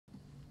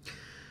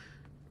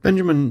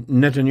Benjamin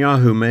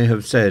Netanyahu may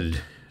have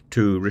said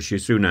to Rishi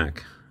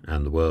Sunak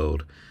and the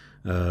world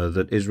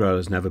that Israel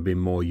has never been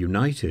more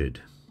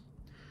united.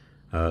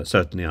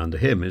 Certainly under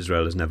him,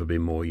 Israel has never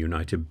been more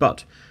united.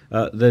 But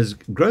there's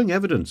growing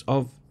evidence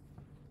of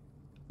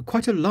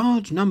quite a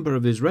large number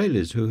of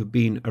Israelis who have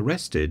been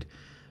arrested.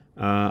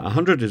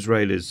 100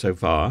 Israelis so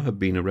far have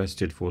been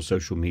arrested for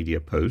social media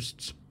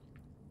posts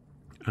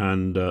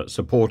and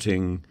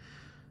supporting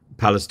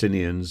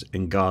Palestinians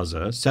in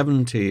Gaza.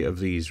 70 of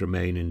these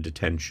remain in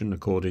detention,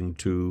 according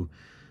to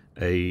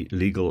a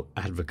legal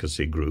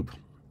advocacy group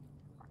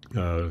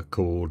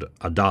called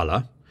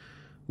Dalal,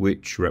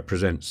 which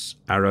represents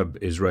Arab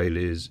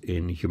Israelis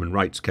in human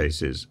rights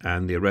cases.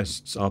 And the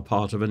arrests are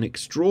part of an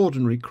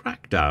extraordinary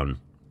crackdown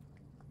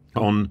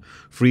on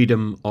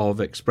freedom of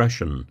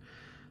expression.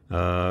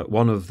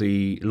 One of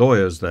the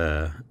lawyers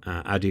there,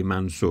 Adi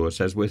Mansour,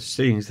 says we're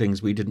seeing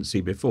things we didn't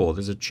see before.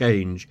 There's a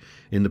change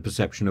in the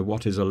perception of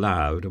what is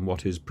allowed and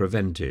what is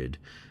prevented.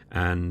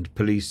 And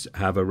police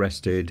have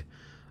arrested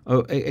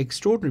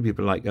extraordinary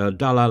people like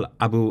Dalal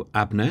Abu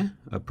Amneh,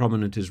 a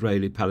prominent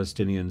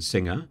Israeli-Palestinian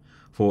singer,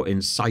 for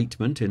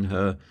incitement in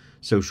her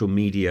social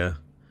media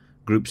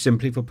group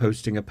simply for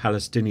posting a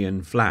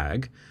Palestinian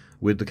flag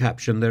with the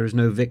caption, "There is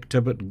no victor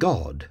but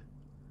God."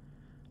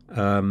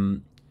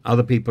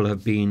 Other people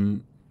have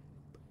been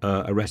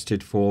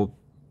arrested for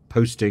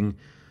posting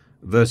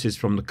verses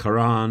from the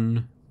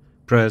Quran,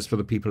 prayers for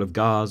the people of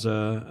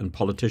Gaza, and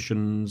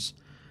politicians.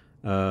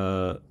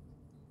 So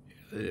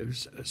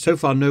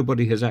far,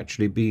 nobody has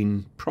actually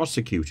been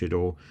prosecuted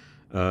or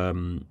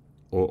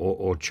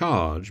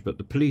charged, but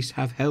the police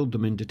have held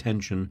them in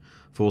detention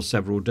for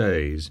several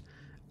days.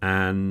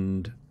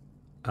 And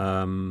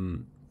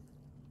in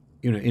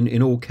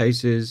all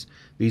cases,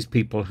 these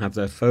people have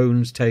their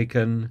phones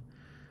taken.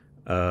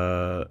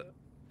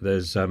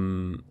 There's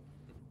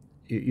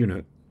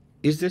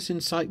is this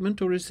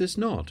incitement or is this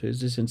not?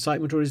 Is this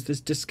incitement or is this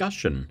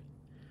discussion?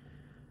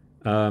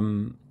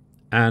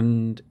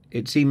 And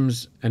it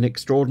seems an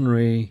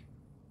extraordinary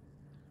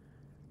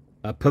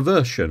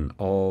perversion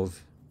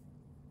of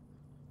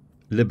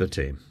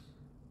liberty.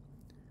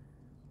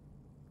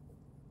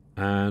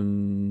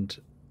 And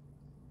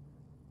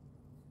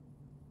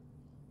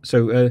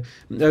so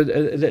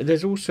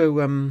there's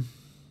also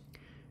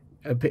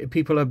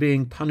people are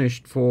being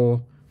punished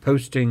for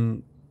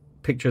posting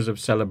pictures of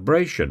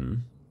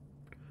celebration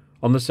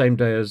on the same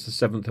day as the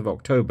 7th of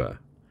October.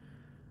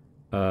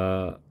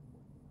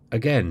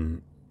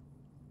 Again,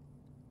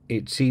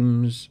 it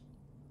seems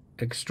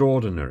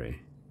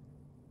extraordinary.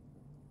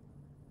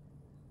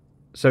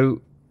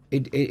 So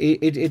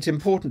it's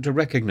important to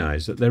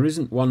recognize that there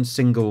isn't one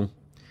single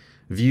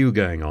view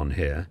going on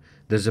here.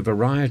 There's a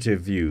variety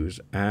of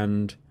views,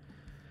 and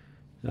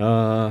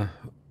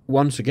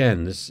once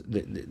again,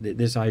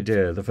 this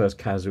idea, the first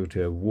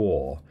casualty of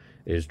war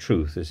is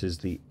truth. This is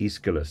the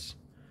Aeschylus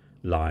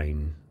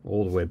line,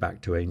 all the way back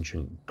to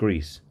ancient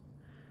Greece.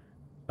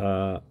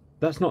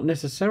 That's not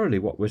necessarily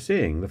what we're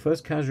seeing. The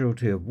first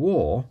casualty of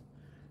war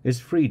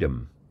is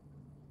freedom,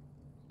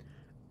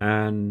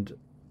 and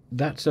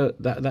that's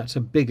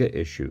a bigger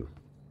issue.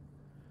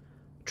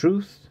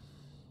 Truth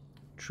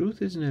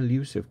is an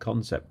elusive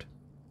concept.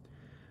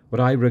 What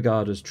I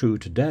regard as true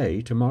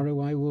today, tomorrow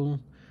I will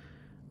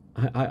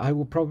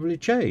probably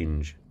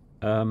change.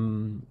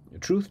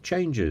 Truth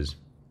changes.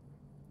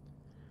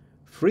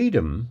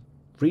 Freedom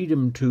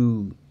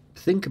to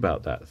think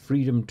about that,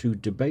 freedom to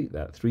debate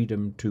that,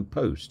 freedom to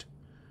post,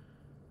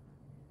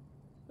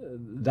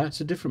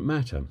 that's a different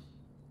matter.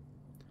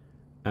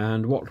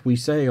 And what we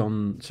say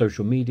on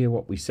social media,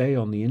 what we say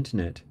on the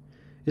internet,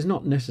 is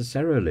not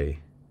necessarily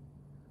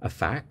a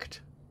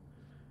fact.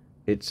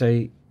 It's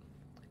a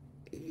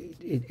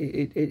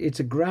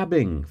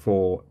grabbing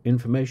for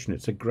information.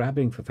 It's a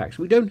grabbing for facts.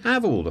 We don't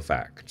have all the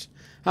facts.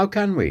 How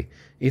can we?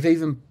 If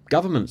even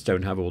governments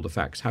don't have all the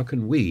facts, how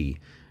can we,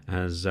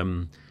 as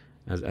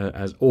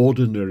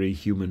ordinary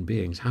human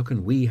beings, how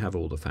can we have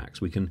all the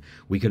facts? We can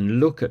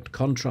look at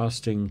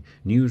contrasting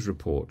news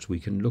reports. We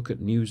can look at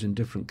news in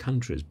different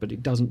countries, but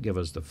it doesn't give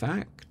us the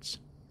facts.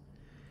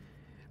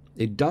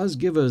 It does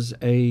give us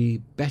a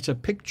better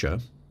picture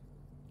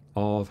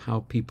of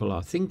how people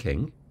are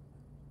thinking,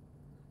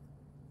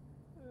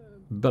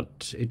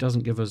 but it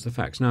doesn't give us the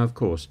facts. Now, of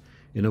course,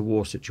 in a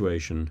war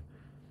situation,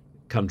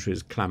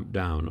 countries clamp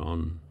down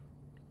on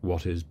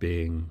what is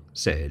being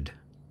said.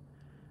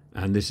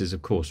 And this is,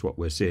 of course, what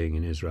we're seeing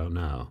in Israel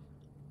now.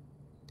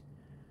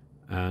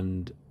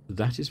 And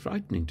that is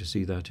frightening to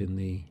see that in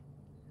the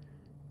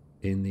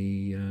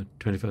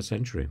 21st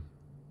century.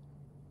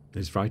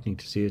 It's frightening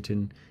to see it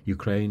in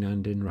Ukraine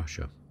and in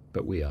Russia.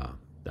 But we are.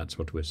 That's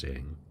what we're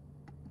seeing.